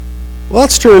Well,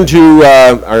 let's turn to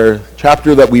our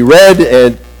chapter that we read,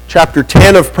 and chapter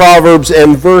 10 of Proverbs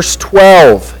and verse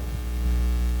 12.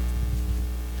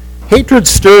 Hatred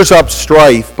stirs up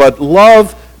strife, but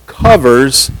love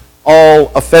covers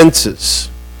all offenses.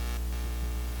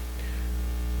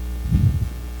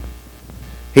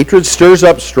 Hatred stirs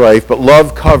up strife, but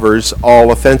love covers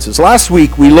all offenses. Last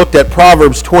week we looked at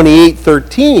Proverbs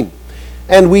 28:13,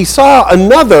 and we saw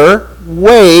another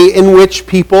way in which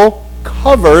people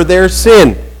cover their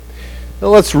sin. Now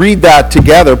let's read that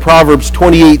together. Proverbs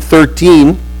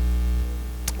 28:13,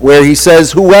 where he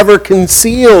says, "Whoever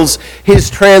conceals his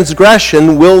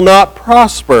transgression will not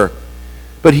prosper,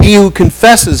 but he who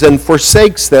confesses and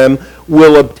forsakes them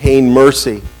will obtain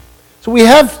mercy." So we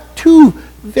have two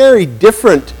very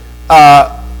different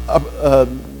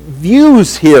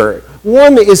views here.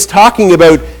 One is talking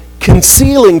about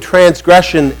concealing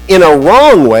transgression in a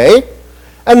wrong way.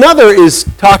 Another is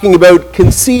talking about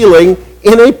concealing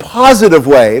in a positive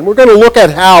way. And we're going to look at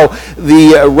how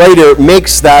the writer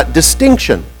makes that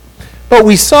distinction. But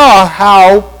we saw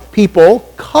how people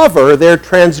cover their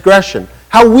transgression,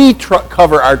 how we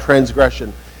cover our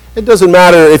transgression. It doesn't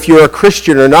matter if you're a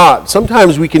Christian or not.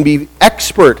 Sometimes we can be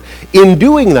expert in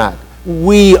doing that.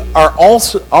 We are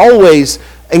also always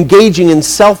engaging in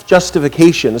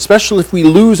self-justification, especially if we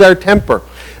lose our temper.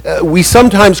 We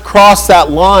sometimes cross that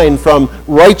line from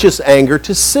righteous anger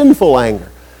to sinful anger.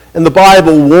 And the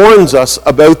Bible warns us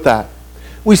about that.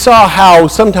 We saw how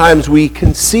sometimes we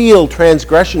conceal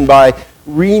transgression by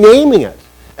renaming it,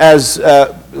 as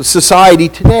society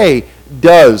today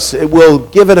does. It will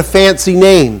give it a fancy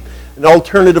name, an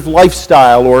alternative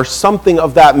lifestyle, or something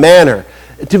of that manner,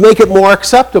 to make it more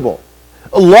acceptable.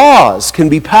 Laws can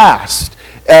be passed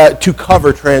to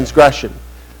cover transgression.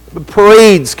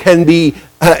 Parades can be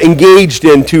engaged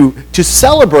in to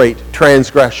celebrate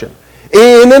transgression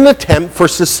in an attempt for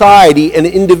society and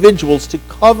individuals to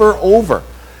cover over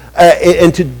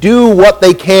and to do what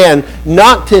they can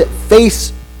not to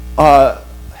face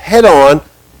head-on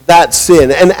that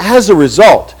sin. And as a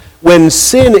result, when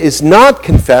sin is not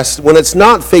confessed, when it's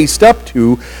not faced up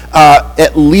to,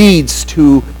 it leads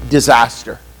to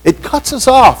disaster. It cuts us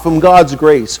off from God's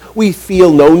grace. We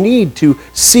feel no need to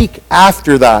seek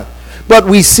after that. But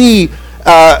we see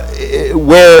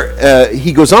where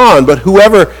he goes on, but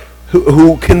whoever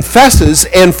who confesses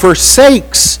and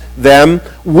forsakes them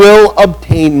will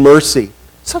obtain mercy.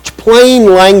 Such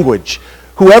plain language.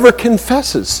 Whoever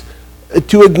confesses,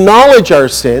 to acknowledge our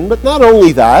sin, but not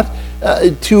only that,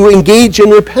 to engage in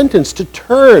repentance, to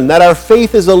turn, that our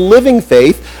faith is a living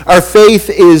faith. Our faith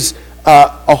is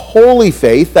a holy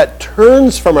faith that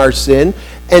turns from our sin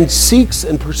and seeks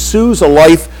and pursues a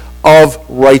life of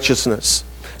righteousness.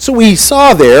 So we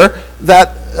saw there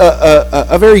that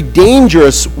a very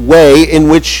dangerous way in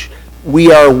which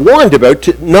we are warned about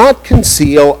to not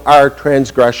conceal our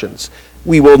transgressions.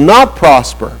 We will not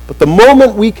prosper, but the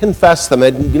moment we confess them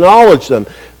and acknowledge them,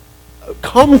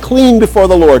 come clean before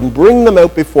the Lord and bring them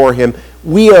out before Him,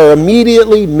 we are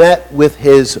immediately met with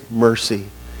His mercy.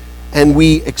 And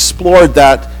we explored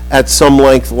that at some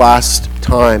length last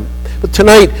time. But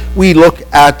tonight we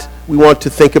want to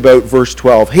think about verse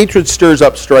 12. Hatred stirs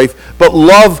up strife, but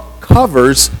love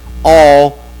covers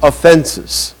all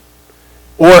offenses.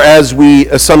 Or as we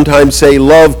sometimes say,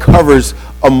 love covers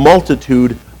a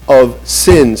multitude of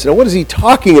sins. Now what is he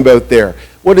talking about there?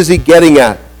 What is he getting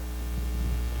at?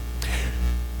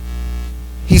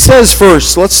 He says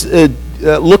first, let's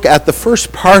look at the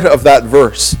first part of that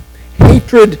verse.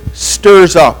 Hatred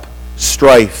stirs up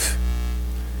strife.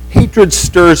 Hatred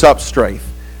stirs up strife.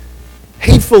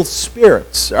 Hateful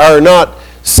spirits are not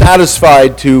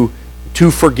satisfied to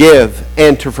forgive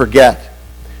and to forget.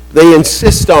 They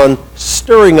insist on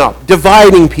stirring up,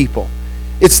 dividing people.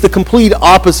 It's the complete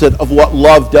opposite of what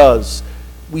love does.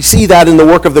 We see that in the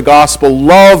work of the gospel.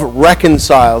 Love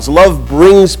reconciles. Love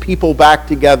brings people back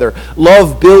together.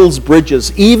 Love builds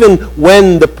bridges, even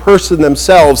when the person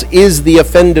themselves is the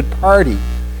offended party.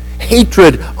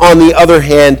 Hatred, on the other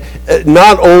hand,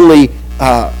 not only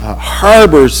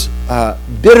harbors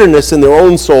bitterness in their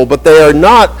own soul, but they are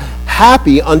not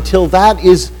happy until that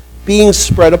is being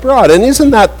spread abroad. And isn't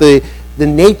that the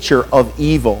nature of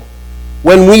evil?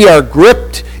 When we are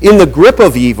gripped in the grip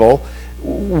of evil,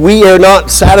 we are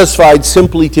not satisfied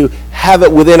simply to have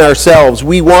it within ourselves.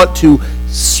 We want to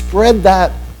spread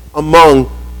that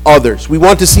among others. We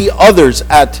want to see others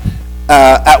at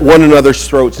one another's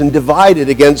throats and divided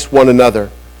against one another.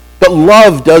 But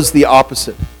love does the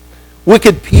opposite.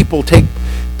 Wicked people take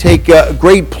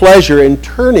great pleasure in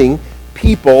turning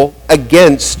people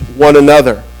against one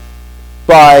another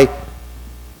by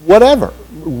whatever,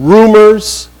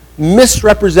 rumors,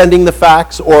 misrepresenting the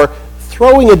facts or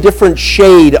throwing a different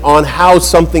shade on how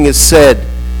something is said.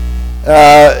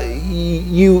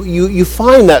 You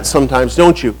find that sometimes,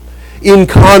 don't you? In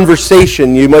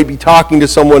conversation, you might be talking to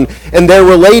someone and they're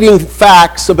relating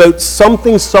facts about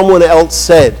something someone else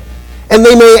said. And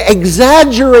they may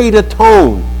exaggerate a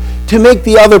tone to make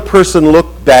the other person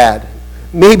look bad.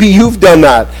 Maybe you've done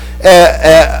that.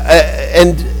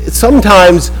 And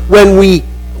sometimes when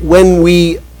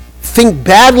we think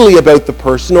badly about the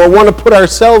person or want to put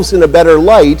ourselves in a better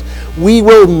light, we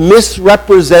will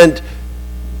misrepresent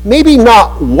maybe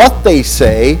not what they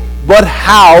say, but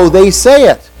how they say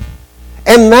it.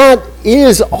 And that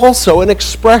is also an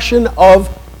expression of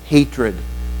hatred.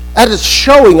 That is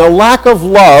showing a lack of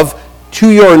love to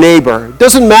your neighbor. It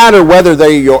doesn't matter whether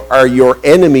they are your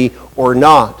enemy or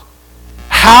not.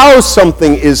 How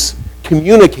something is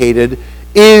communicated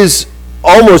is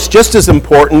almost just as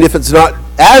important, if it's not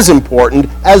as important,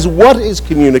 as what is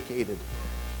communicated.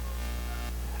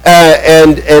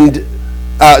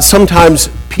 Sometimes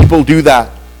people do that.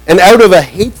 And out of a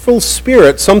hateful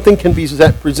spirit, something can be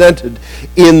presented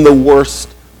in the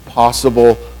worst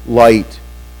possible light.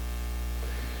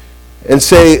 And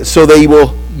so they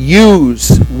will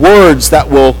use words that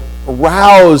will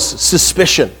arouse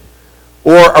suspicion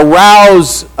or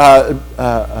arouse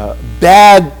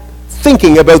bad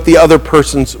thinking about the other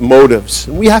person's motives.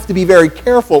 And we have to be very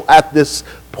careful at this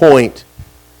point.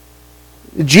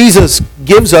 Jesus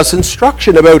gives us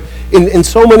instruction about, in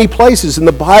so many places, in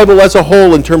the Bible as a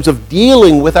whole, in terms of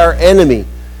dealing with our enemy,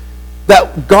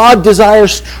 that God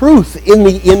desires truth in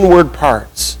the inward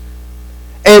parts.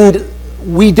 And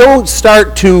we don't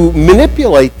start to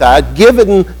manipulate that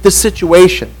given the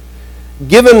situation,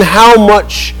 given how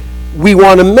much we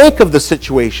want to make of the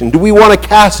situation. Do we want to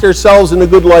cast ourselves in a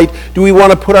good light? Do we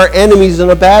want to put our enemies in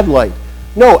a bad light?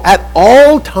 No, at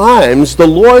all times, the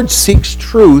Lord seeks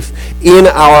truth in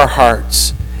our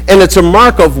hearts. And it's a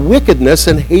mark of wickedness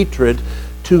and hatred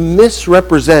to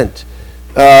misrepresent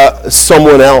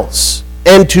someone else.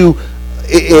 And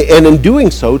in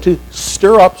doing so, to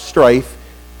stir up strife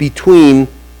between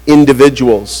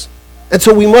individuals. And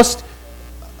so we must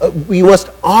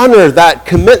honor that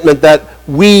commitment that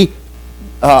we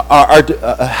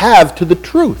have to the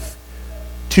truth.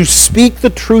 To speak the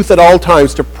truth at all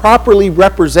times, to properly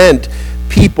represent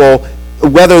people,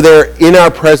 whether they're in our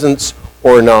presence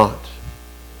or not.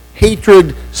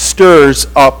 Hatred stirs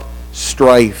up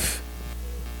strife.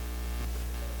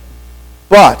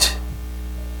 But,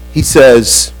 he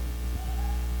says,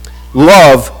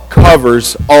 love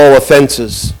covers all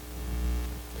offenses.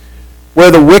 Where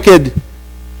the wicked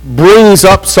brings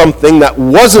up something that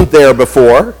wasn't there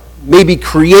before, maybe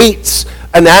creates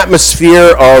an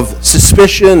atmosphere of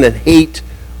suspicion and hate,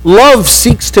 love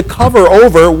seeks to cover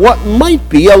over what might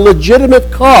be a legitimate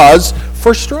cause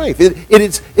for strife.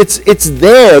 It's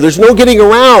there. There's no getting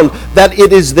around that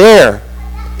it is there.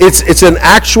 It's an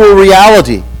actual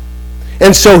reality.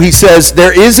 And so he says,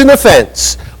 there is an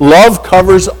offense. Love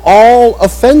covers all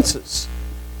offenses.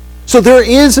 So there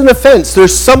is an offense.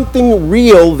 There's something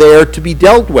real there to be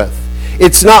dealt with.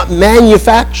 It's not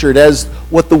manufactured as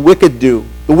what the wicked do.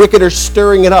 The wicked are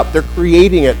stirring it up. They're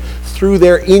creating it through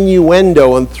their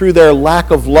innuendo and through their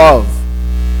lack of love.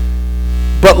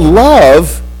 But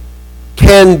love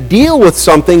can deal with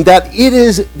something that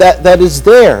is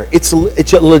there. It's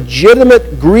a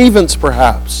legitimate grievance,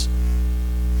 perhaps.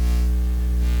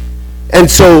 And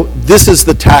so this is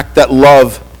the tack that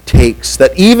love takes.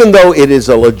 That even though it is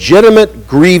a legitimate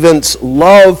grievance,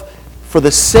 love, for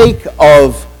the sake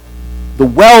of the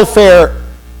welfare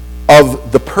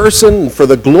of the person, for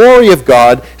the glory of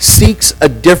God, seeks a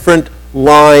different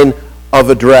line of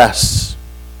address.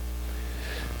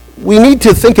 We need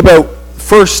to think about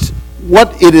first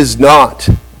what it is not.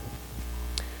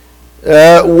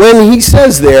 When he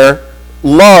says there,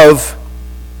 love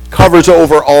covers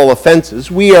over all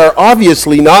offenses, we are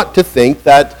obviously not to think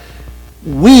that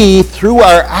we, through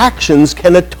our actions,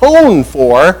 can atone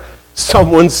for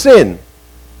someone's sin.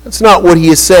 That's not what he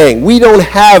is saying. We don't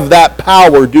have that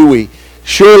power, do we?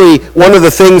 Surely one of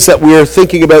the things that we were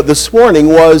thinking about this morning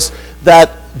was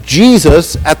that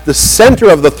Jesus, at the center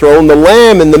of the throne, the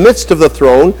Lamb in the midst of the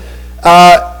throne,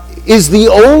 is the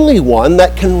only one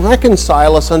that can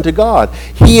reconcile us unto God.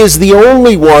 He is the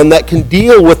only one that can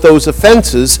deal with those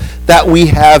offenses that we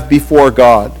have before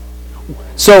God.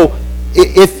 So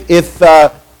if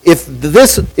that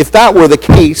were the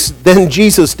case, then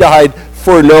Jesus died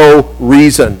for no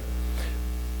reason.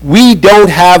 We don't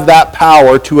have that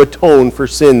power to atone for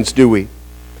sins, do we?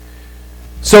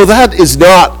 So that is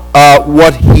not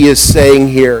what he is saying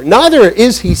here. Neither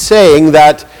is he saying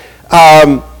that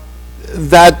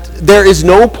that there is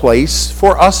no place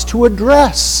for us to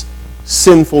address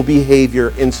sinful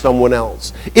behavior in someone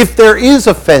else. If there is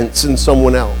offense in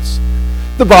someone else,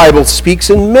 the Bible speaks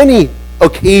in many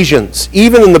occasions,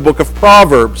 even in the book of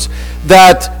Proverbs,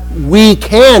 that we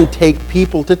can take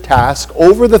people to task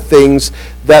over the things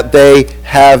that they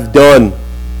have done.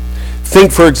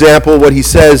 Think, for example, what he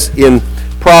says in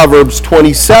Proverbs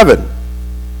 27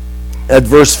 at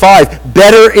verse 5.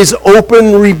 Better is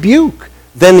open rebuke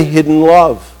than hidden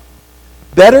love.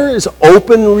 Better is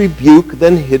open rebuke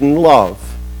than hidden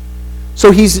love.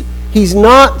 So he's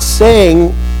not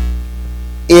saying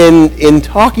in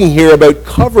talking here about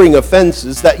covering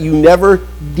offenses that you never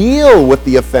deal with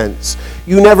the offense.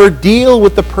 You never deal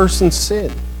with the person's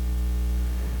sin.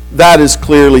 That is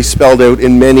clearly spelled out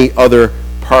in many other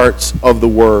parts of the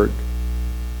word.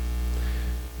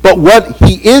 But what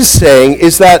he is saying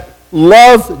is that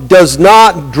love does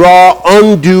not draw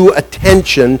undue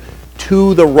attention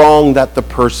to the wrong that the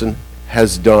person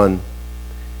has done.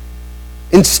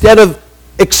 Instead of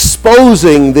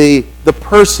exposing the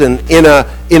person in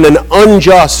an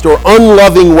unjust or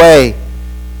unloving way,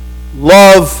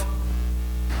 love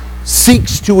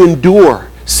seeks to endure,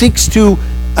 seeks to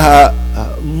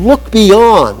look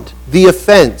beyond the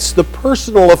offense, the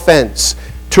personal offense,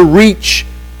 to reach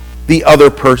the other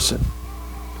person.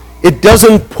 It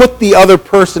doesn't put the other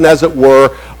person, as it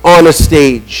were, on a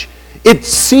stage. It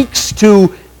seeks to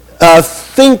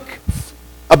think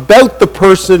about the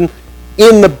person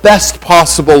in the best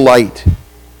possible light.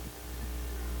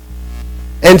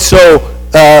 And so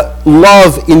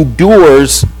love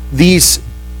endures these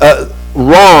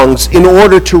wrongs in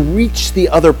order to reach the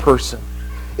other person.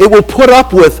 It will put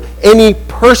up with any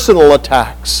personal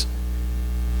attacks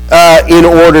in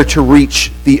order to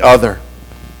reach the other.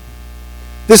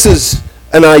 This is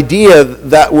an idea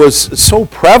that was so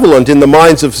prevalent in the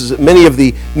minds of many of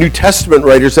the New Testament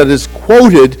writers that is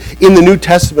quoted in the New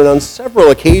Testament on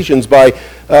several occasions by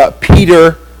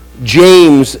Peter,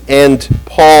 James, and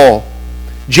Paul.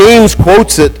 James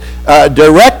quotes it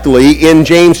directly in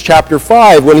James chapter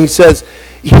 5 when he says,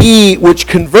 "He which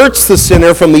converts the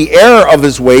sinner from the error of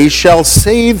his ways shall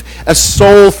save a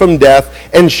soul from death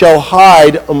and shall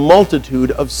hide a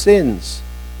multitude of sins."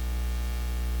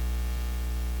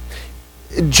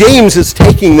 James is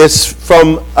taking this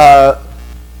from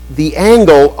the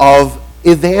angle of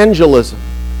evangelism,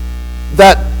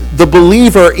 that the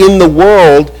believer in the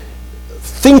world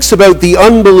thinks about the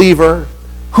unbeliever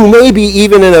who may be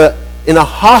even in a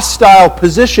hostile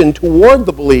position toward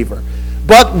the believer,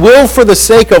 but will, for the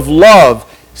sake of love,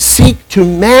 seek to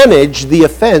manage the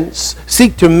offense,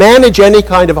 seek to manage any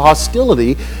kind of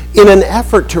hostility in an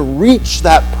effort to reach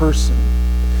that person.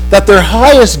 That their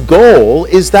highest goal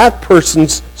is that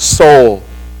person's soul.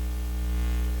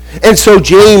 And so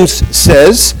James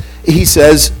says,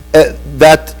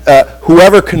 that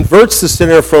whoever converts the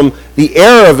sinner from the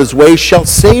error of his way shall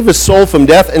save his soul from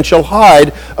death and shall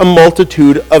hide a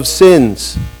multitude of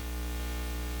sins.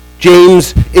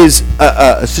 James is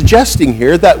suggesting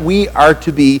here that we are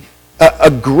to be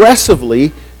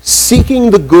aggressively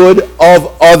seeking the good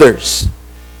of others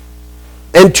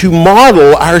and to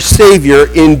model our Savior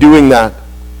in doing that.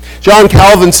 John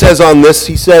Calvin says on this,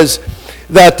 he says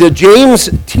that James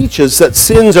teaches that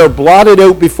sins are blotted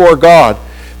out before God.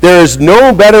 There is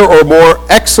no better or more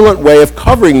excellent way of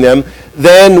covering them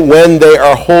than when they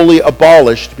are wholly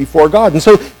abolished before God. And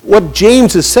so what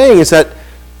James is saying is that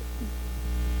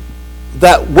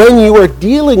when you are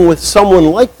dealing with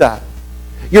someone like that,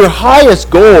 your highest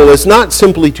goal is not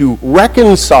simply to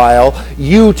reconcile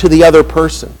you to the other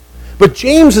person. But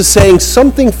James is saying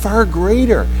something far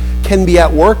greater can be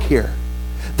at work here.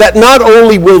 That not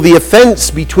only will the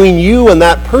offense between you and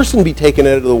that person be taken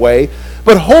out of the way,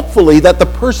 but hopefully that the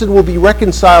person will be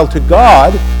reconciled to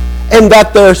God and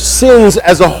that their sins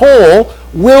as a whole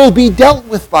will be dealt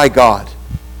with by God.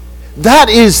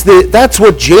 That's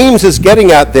what James is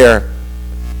getting at there.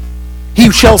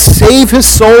 He shall save his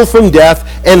soul from death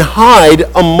and hide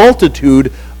a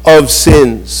multitude of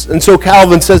sins. And so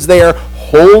Calvin says they are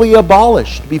wholly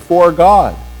abolished before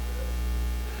God.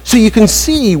 So you can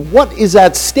see what is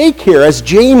at stake here as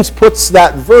James puts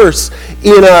that verse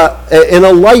in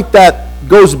a light that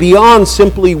goes beyond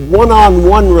simply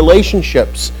one-on-one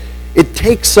relationships. It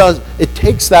takes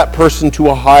that person to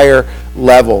a higher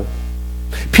level.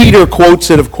 Peter quotes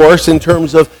it, of course, in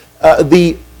terms of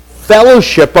the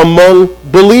fellowship among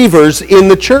believers in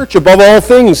the church. Above all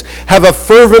things, have a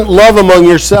fervent love among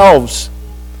yourselves,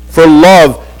 for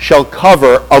love shall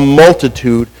cover a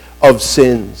multitude of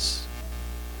sins.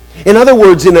 In other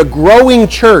words, in a growing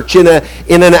church, in an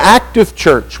active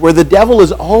church where the devil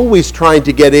is always trying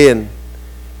to get in,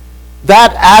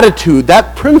 that attitude,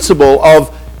 that principle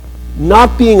of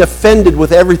not being offended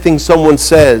with everything someone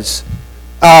says,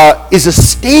 is a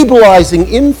stabilizing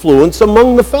influence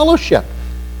among the fellowship.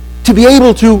 To be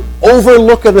able to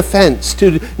overlook an offense,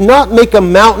 to not make a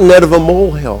mountain out of a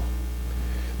molehill,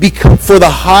 for the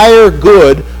higher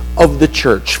good of the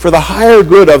church, for the higher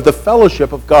good of the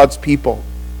fellowship of God's people.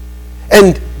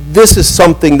 And this is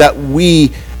something that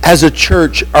we as a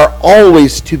church are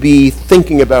always to be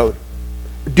thinking about.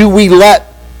 Do we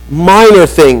let minor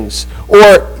things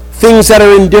or things that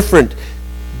are indifferent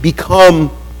become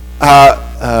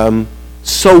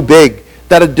so big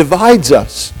that it divides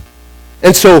us?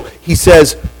 And so he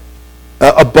says,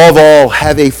 above all,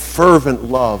 have a fervent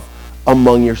love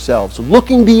among yourselves.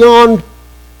 Looking beyond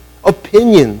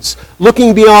opinions,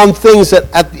 looking beyond things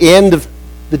that at the end of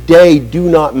the day do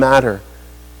not matter.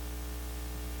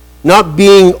 Not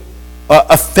being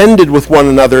offended with one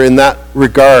another in that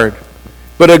regard,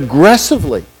 but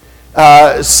aggressively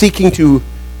seeking to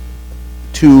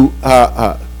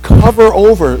cover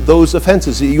over those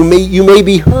offenses. You may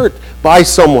be hurt by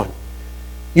someone.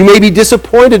 You may be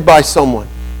disappointed by someone.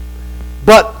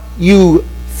 But you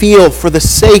feel, for the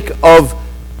sake of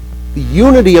the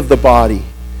unity of the body,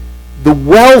 the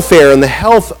welfare and the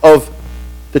health of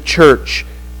the church,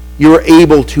 you're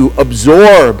able to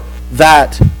absorb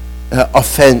that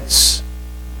offense.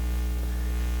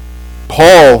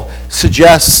 Paul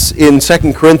suggests in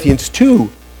 2 Corinthians 2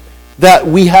 that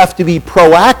we have to be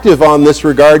proactive on this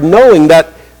regard, knowing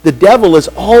that the devil is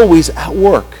always at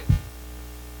work.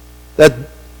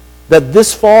 That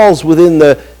this falls within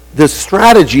the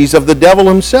strategies of the devil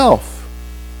himself.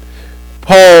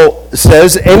 Paul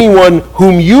says, anyone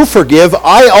whom you forgive,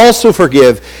 I also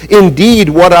forgive. Indeed,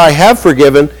 what I have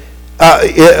forgiven,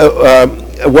 if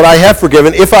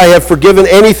I have forgiven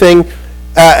anything,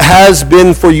 has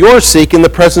been for your sake in the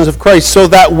presence of Christ, so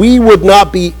that we would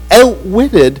not be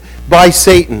outwitted by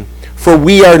Satan, for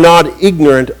we are not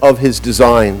ignorant of his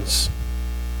designs.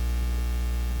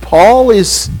 Paul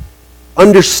is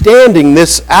understanding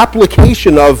this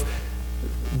application of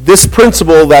this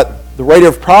principle that the writer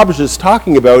of Proverbs is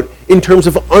talking about in terms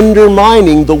of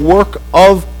undermining the work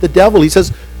of the devil. He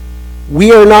says,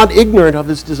 we are not ignorant of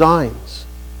his designs.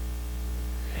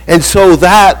 And so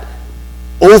that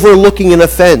overlooking an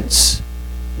offense,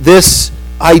 this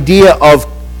idea of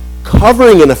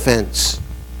covering an offense,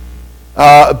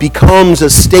 becomes a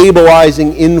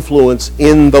stabilizing influence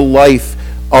in the life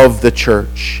of the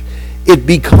church. It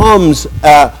becomes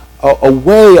a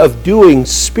way of doing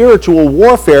spiritual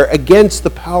warfare against the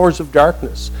powers of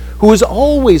darkness, who is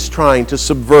always trying to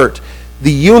subvert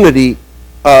the unity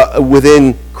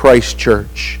within Christ's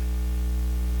church.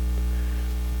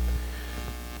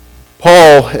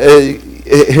 Paul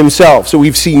himself, so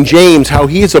we've seen James, how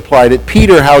he has applied it,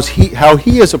 Peter, how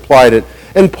he has applied it,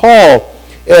 and Paul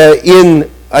in,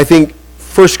 I think,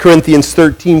 1 Corinthians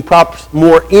 13, perhaps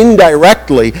more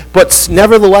indirectly, but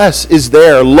nevertheless is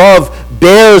there. Love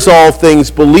bears all things,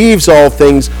 believes all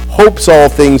things, hopes all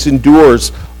things,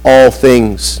 endures all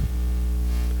things.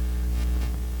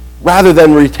 Rather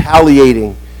than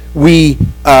retaliating, we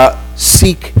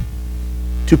seek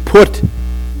to put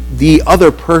the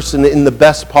other person in the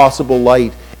best possible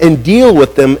light and deal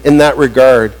with them in that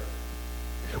regard.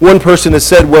 One person has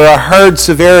said, where a hard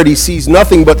severity sees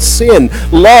nothing but sin,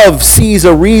 love sees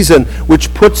a reason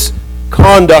which puts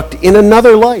conduct in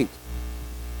another light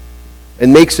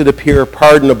and makes it appear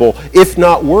pardonable, if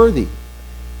not worthy.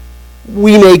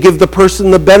 We may give the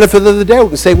person the benefit of the doubt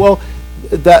and say, well,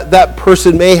 that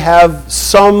person may have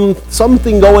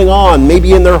something going on,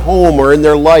 maybe in their home or in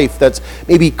their life, that's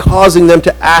maybe causing them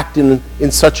to act in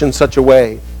such and such a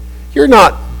way. You're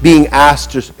not being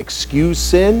asked to excuse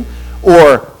sin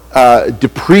or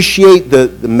depreciate the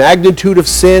magnitude of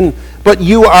sin, but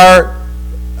you are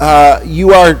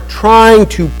trying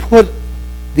to put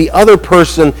the other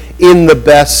person in the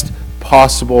best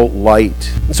possible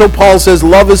light. And so Paul says,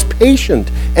 love is patient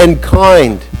and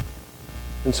kind.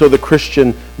 And so the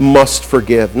Christian must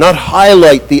forgive, not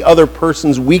highlight the other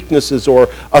person's weaknesses or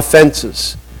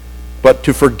offenses, but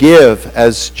to forgive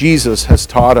as Jesus has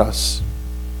taught us.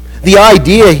 The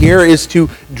idea here is to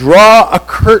draw a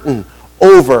curtain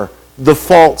over the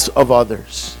faults of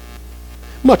others.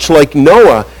 Much like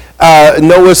Noah,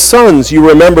 Noah's sons, you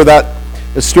remember that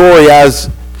story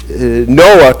as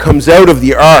Noah comes out of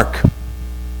the ark.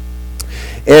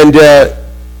 And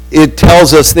it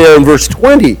tells us there in verse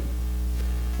 20,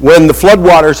 when the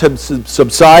floodwaters have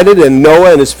subsided and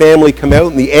Noah and his family come out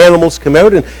and the animals come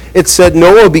out, and it said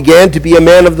Noah began to be a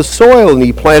man of the soil, and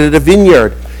he planted a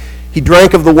vineyard. He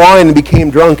drank of the wine and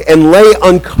became drunk and lay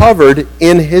uncovered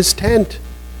in his tent.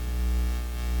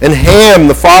 And Ham,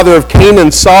 the father of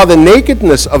Canaan, saw the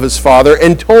nakedness of his father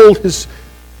and told his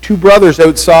two brothers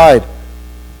outside.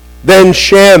 Then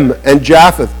Shem and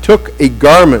Japheth took a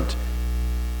garment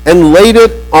and laid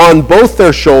it on both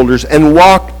their shoulders and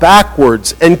walked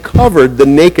backwards and covered the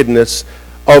nakedness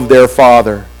of their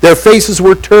father. Their faces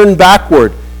were turned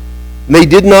backward, and they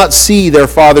did not see their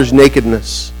father's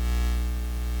nakedness.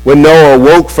 When Noah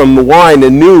awoke from the wine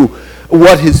and knew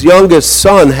what his youngest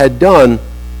son had done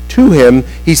to him,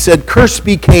 he said, "Cursed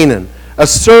be Canaan, a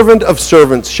servant of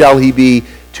servants shall he be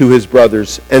to his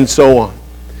brothers," and so on.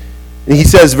 And he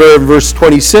says, verse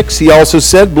 26, he also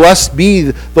said, "Blessed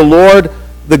be the Lord,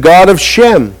 the God of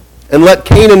Shem, and let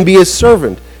Canaan be his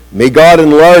servant. May God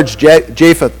enlarge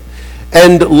Japheth,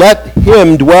 and let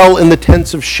him dwell in the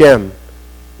tents of Shem,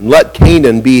 and let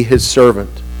Canaan be his servant."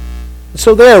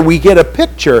 So there we get a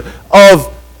picture of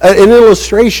an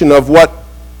illustration of what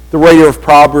the writer of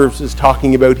Proverbs is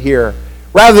talking about here.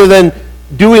 Rather than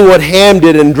doing what Ham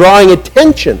did and drawing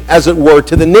attention, as it were,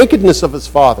 to the nakedness of his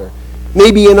father,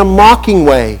 maybe in a mocking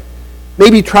way,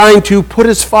 maybe trying to put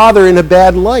his father in a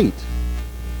bad light,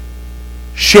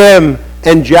 Shem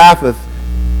and Japheth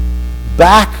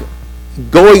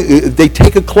they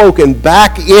take a cloak and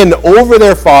back in over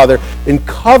their father and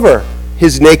cover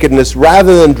his nakedness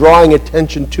rather than drawing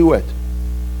attention to it.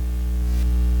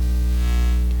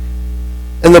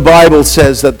 And the Bible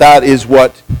says that that is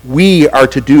what we are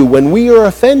to do when we are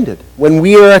offended, when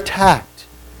we are attacked.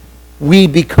 We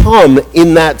become,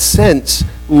 in that sense,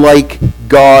 like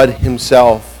God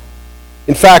himself.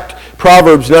 In fact,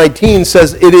 Proverbs 19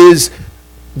 says it is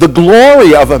the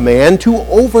glory of a man to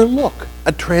overlook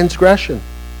a transgression.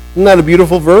 Isn't that a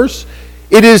beautiful verse?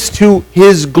 It is to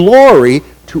his glory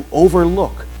to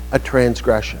overlook a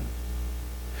transgression.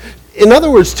 In other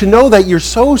words, to know that you're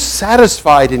so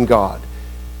satisfied in God,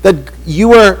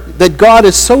 that God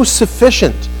is so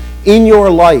sufficient in your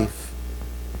life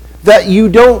that you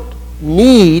don't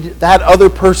need that other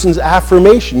person's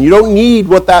affirmation. You don't need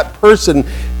what that person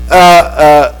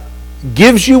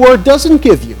gives you or doesn't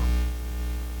give you.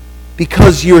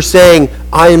 Because you're saying,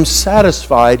 I am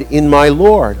satisfied in my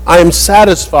Lord. I am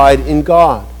satisfied in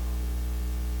God.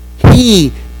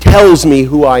 He tells me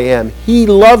who I am. He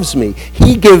loves me.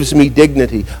 He gives me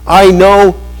dignity. I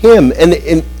know him. And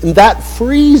that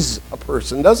frees a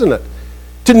person, doesn't it?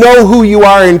 To know who you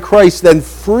are in Christ then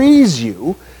frees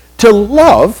you to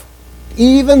love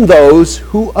even those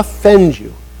who offend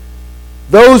you,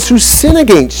 those who sin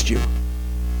against you.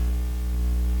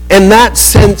 And that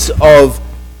sense of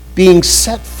being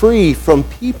set free from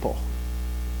people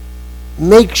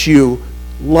makes you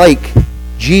like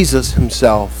Jesus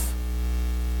himself.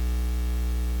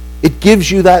 It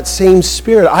gives you that same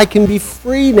spirit. I can be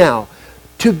free now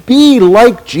to be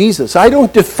like Jesus. I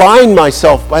don't define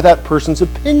myself by that person's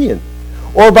opinion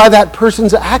or by that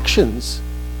person's actions.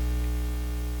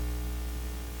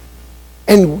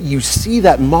 And you see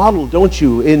that model, don't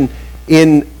you,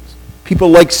 in people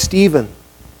like Stephen.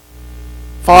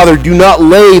 Father, do not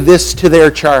lay this to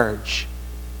their charge.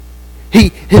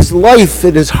 His life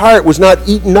and his heart was not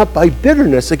eaten up by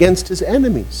bitterness against his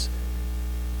enemies.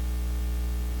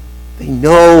 They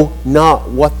know not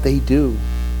what they do.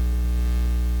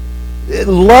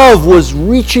 Love was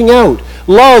reaching out.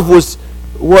 Love was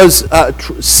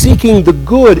seeking the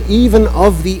good even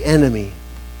of the enemy.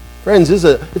 Friends,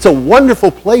 it's a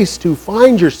wonderful place to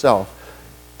find yourself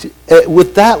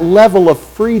with that level of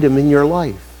freedom in your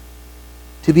life.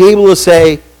 To be able to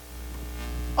say,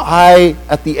 I,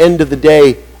 at the end of the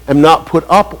day, am not put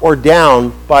up or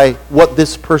down by what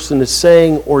this person is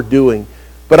saying or doing.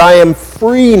 But I am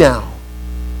free now.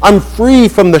 I'm free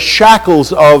from the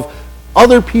shackles of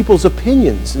other people's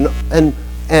opinions. And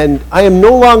I am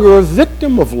no longer a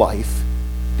victim of life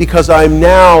because I am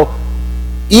now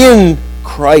in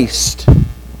Christ.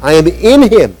 I am in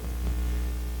him.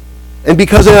 And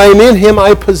because I am in him,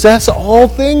 I possess all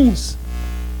things.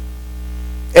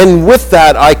 And with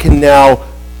that, I can now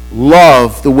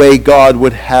love the way God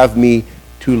would have me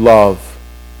to love.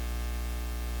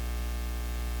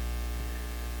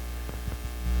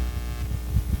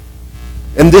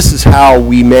 And this is how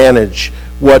we manage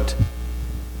what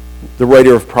the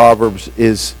writer of Proverbs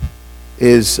is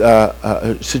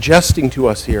suggesting to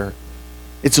us here.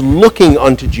 It's looking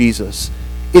unto Jesus.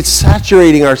 It's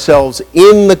saturating ourselves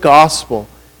in the gospel,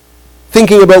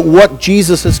 thinking about what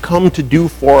Jesus has come to do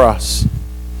for us.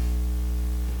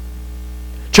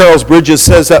 Charles Bridges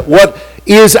says that what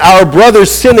is our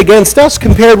brother's sin against us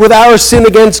compared with our sin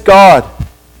against God?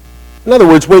 In other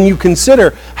words, when you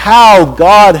consider how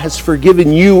God has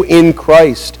forgiven you in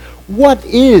Christ, what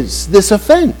is this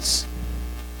offense?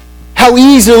 How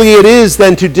easily it is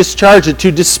then to discharge it,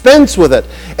 to dispense with it,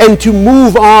 and to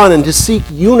move on and to seek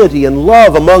unity and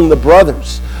love among the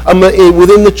brothers,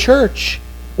 within the church.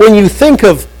 When you think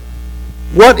of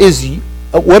what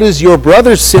is your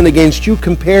brother's sin against you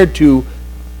compared to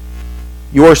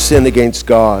your sin against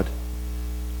God.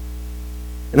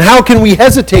 And how can we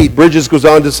hesitate, Bridges goes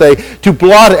on to say, to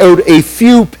blot out a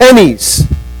few pennies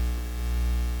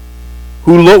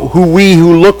who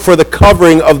look for the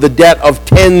covering of the debt of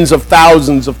tens of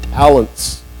thousands of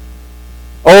talents.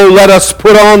 Oh, let us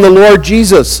put on the Lord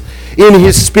Jesus in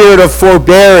his spirit of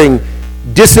forbearing,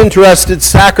 disinterested,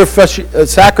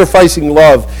 sacrificing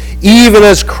love. Even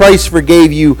as Christ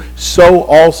forgave you, so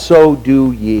also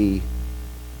do ye.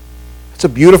 It's a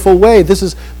beautiful way. This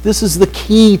is the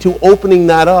key to opening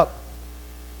that up.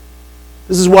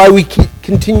 This is why we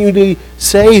continue to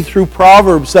say through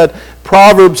Proverbs that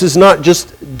Proverbs is not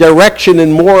just direction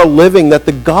in moral living, that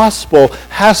the gospel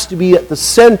has to be at the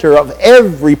center of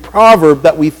every proverb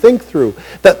that we think through,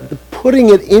 that the putting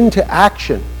it into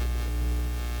action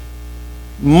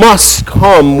must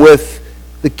come with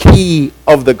the key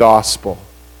of the gospel.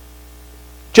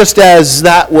 Just as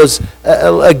that was,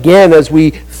 again, as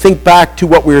we think back to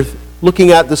what we're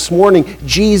looking at this morning,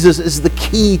 Jesus is the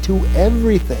key to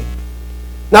everything.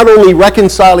 Not only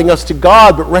reconciling us to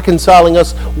God, but reconciling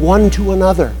us one to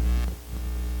another.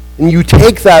 And you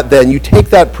take that then, you take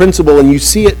that principle and you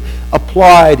see it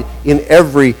applied in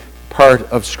every part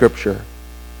of Scripture.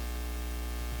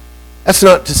 That's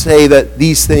not to say that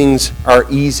these things are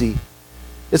easy.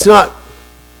 It's not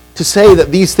to say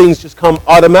that these things just come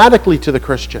automatically to the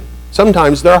Christian.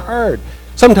 Sometimes they're hard.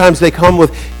 Sometimes they come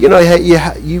with,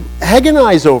 you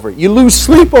agonize over it. You lose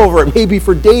sleep over it, maybe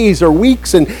for days or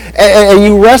weeks, and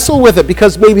you wrestle with it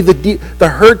because maybe the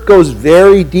hurt goes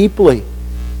very deeply.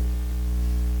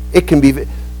 It can be,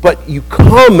 but you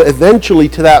come eventually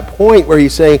to that point where you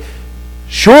say,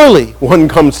 surely one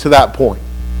comes to that point.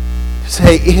 To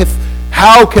say,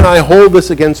 how can I hold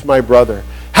this against my brother?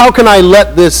 How can I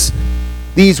let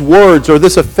these words or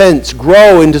this offense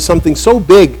grow into something so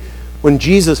big when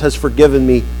Jesus has forgiven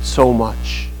me so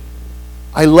much?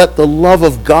 I let the love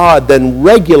of God then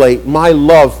regulate my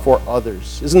love for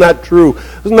others. Isn't that true?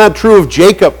 Isn't that true of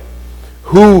Jacob,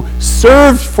 who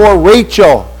served for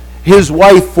Rachel, his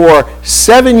wife, for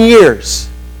 7 years?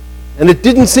 And it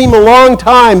didn't seem a long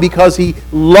time because he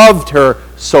loved her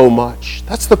so much.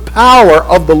 That's the power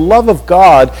of the love of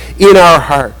God in our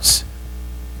hearts.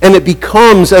 And it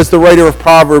becomes, as the writer of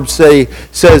Proverbs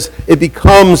says, it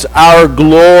becomes our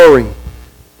glory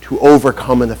to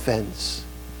overcome an offense.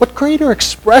 What greater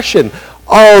expression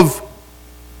of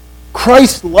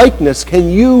Christ-likeness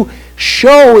can you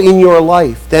show in your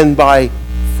life than by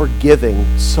forgiving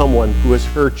someone who has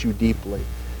hurt you deeply?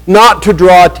 Not to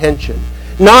draw attention,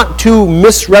 not to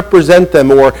misrepresent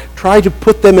them or try to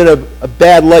put them in a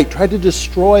bad light, try to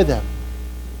destroy them.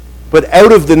 But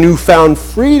out of the newfound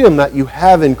freedom that you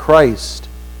have in Christ,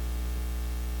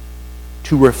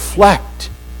 to reflect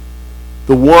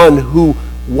the one who,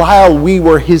 while we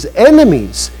were his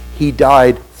enemies, he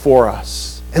died for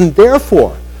us. And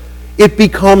therefore, it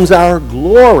becomes our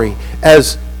glory,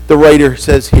 as the writer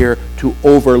says here, to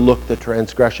overlook the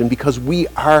transgression, because we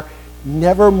are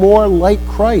never more like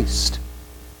Christ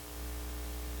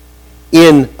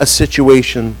in a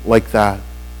situation like that.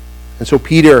 And so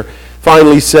Peter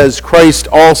finally says, Christ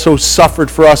also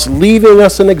suffered for us, leaving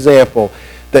us an example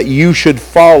that you should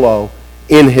follow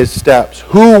in his steps,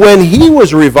 who, when he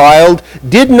was reviled,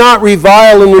 did not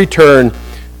revile in return.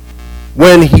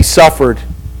 When he suffered,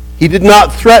 he did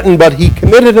not threaten, but he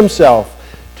committed himself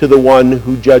to the one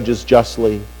who judges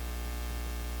justly.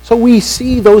 So we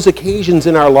see those occasions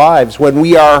in our lives when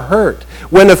we are hurt,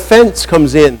 when offense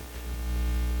comes in.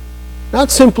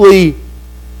 Not simply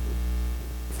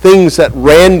things that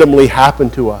randomly happen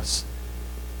to us,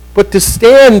 but to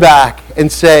stand back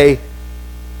and say,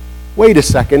 wait a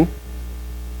second,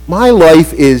 my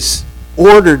life is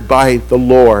ordered by the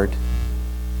Lord.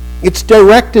 It's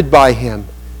directed by him.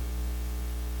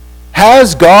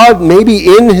 Has God, maybe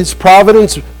in his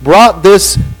providence, brought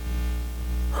this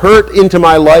hurt into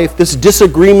my life, this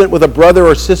disagreement with a brother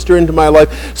or sister into my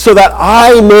life, so that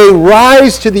I may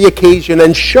rise to the occasion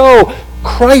and show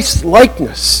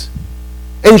Christ-likeness,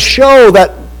 and show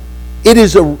that it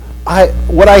is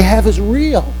what I have is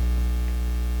real?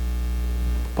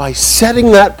 By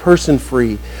setting that person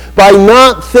free, by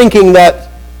not thinking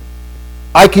that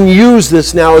I can use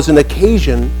this now as an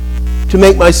occasion to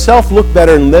make myself look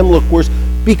better and them look worse,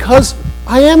 because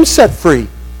I am set free.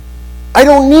 I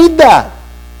don't need that,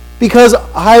 because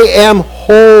I am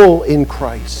whole in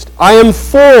Christ. I am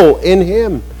full in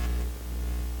him.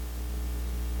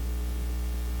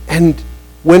 And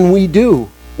when we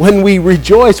do, when we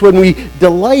rejoice, when we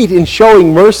delight in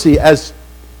showing mercy as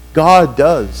God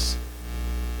does,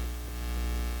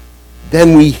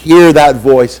 then we hear that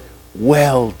voice,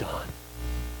 well done.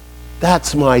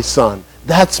 That's my son.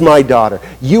 That's my daughter.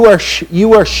 You are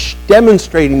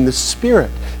demonstrating the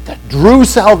Spirit that drew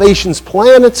salvation's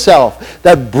plan itself,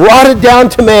 that brought it down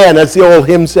to man, as the old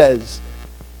hymn says.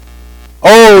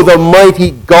 Oh, the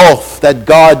mighty gulf that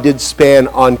God did span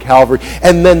on Calvary.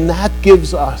 And then that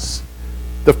gives us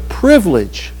the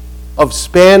privilege of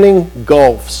spanning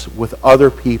gulfs with other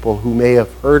people who may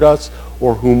have hurt us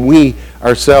or whom we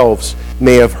ourselves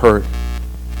may have hurt.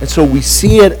 And so we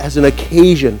see it as an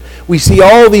occasion. We see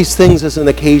all these things as an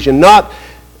occasion, not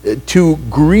to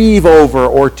grieve over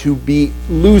or to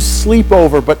lose sleep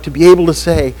over, but to be able to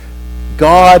say,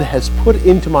 God has put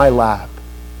into my lap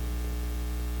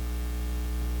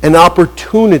an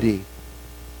opportunity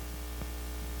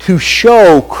to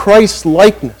show Christ's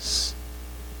likeness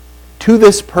to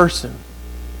this person.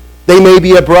 They may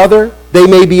be a brother, they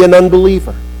may be an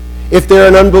unbeliever. If they're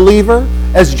an unbeliever,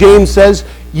 as James says,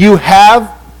 you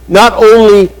have not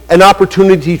only an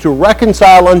opportunity to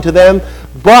reconcile unto them,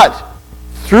 but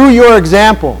through your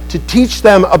example to teach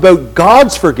them about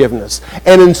God's forgiveness,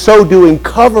 and in so doing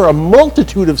cover a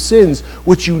multitude of sins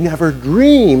which you never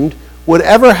dreamed would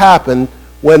ever happen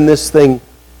when this thing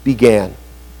began.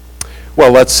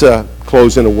 Well, let's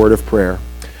close in a word of prayer.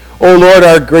 Oh Lord,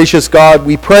 our gracious God,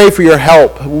 we pray for your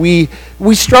help. We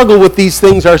struggle with these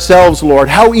things ourselves, Lord.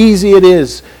 How easy it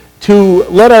is to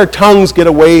let our tongues get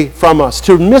away from us,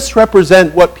 to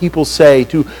misrepresent what people say,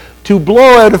 to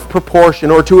blow out of proportion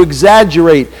or to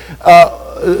exaggerate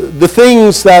the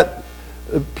things that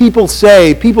people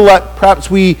say, people that perhaps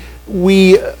we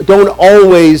don't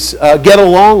always get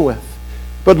along with.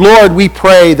 But Lord, we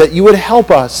pray that you would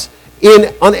help us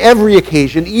on every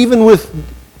occasion, even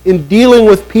in dealing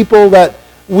with people that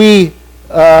we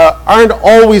aren't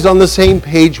always on the same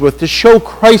page with, to show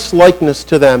Christ's likeness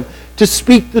to them, to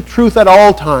speak the truth at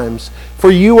all times. For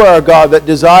you are a God that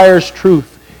desires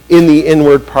truth in the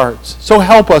inward parts. So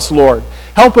help us, Lord.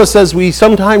 Help us as we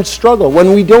sometimes struggle,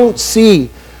 when we don't see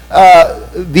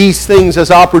these things as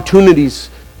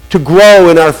opportunities to grow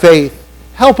in our faith.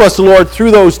 Help us, Lord, through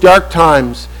those dark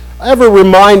times. Ever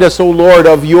remind us, O Lord,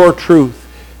 of your truth,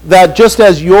 that just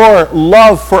as your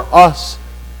love for us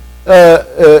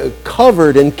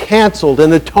covered and canceled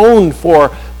and atoned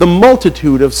for the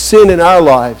multitude of sin in our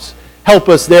lives, help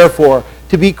us, therefore,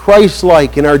 to be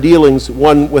Christ-like in our dealings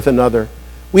one with another.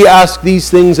 We ask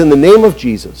these things in the name of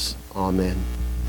Jesus. Amen.